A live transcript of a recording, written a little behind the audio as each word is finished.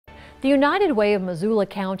The United Way of Missoula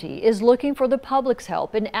County is looking for the public's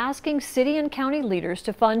help in asking city and county leaders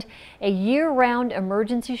to fund a year-round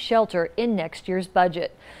emergency shelter in next year's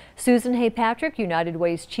budget. Susan Haypatrick, United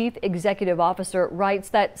Way's Chief Executive Officer, writes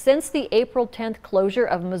that since the April 10th closure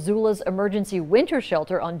of Missoula's emergency winter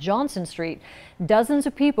shelter on Johnson Street, dozens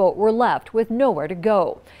of people were left with nowhere to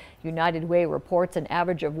go. United Way reports an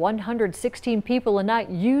average of 116 people a night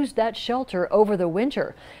used that shelter over the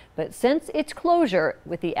winter. But since its closure,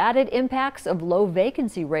 with the added impacts of low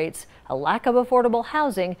vacancy rates, a lack of affordable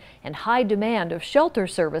housing, and high demand of shelter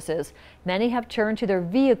services, many have turned to their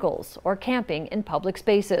vehicles or camping in public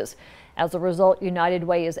spaces. As a result, United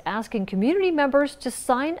Way is asking community members to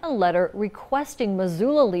sign a letter requesting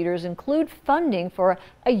Missoula leaders include funding for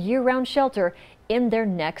a year-round shelter in their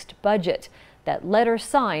next budget. That letter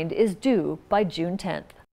signed is due by June 10th.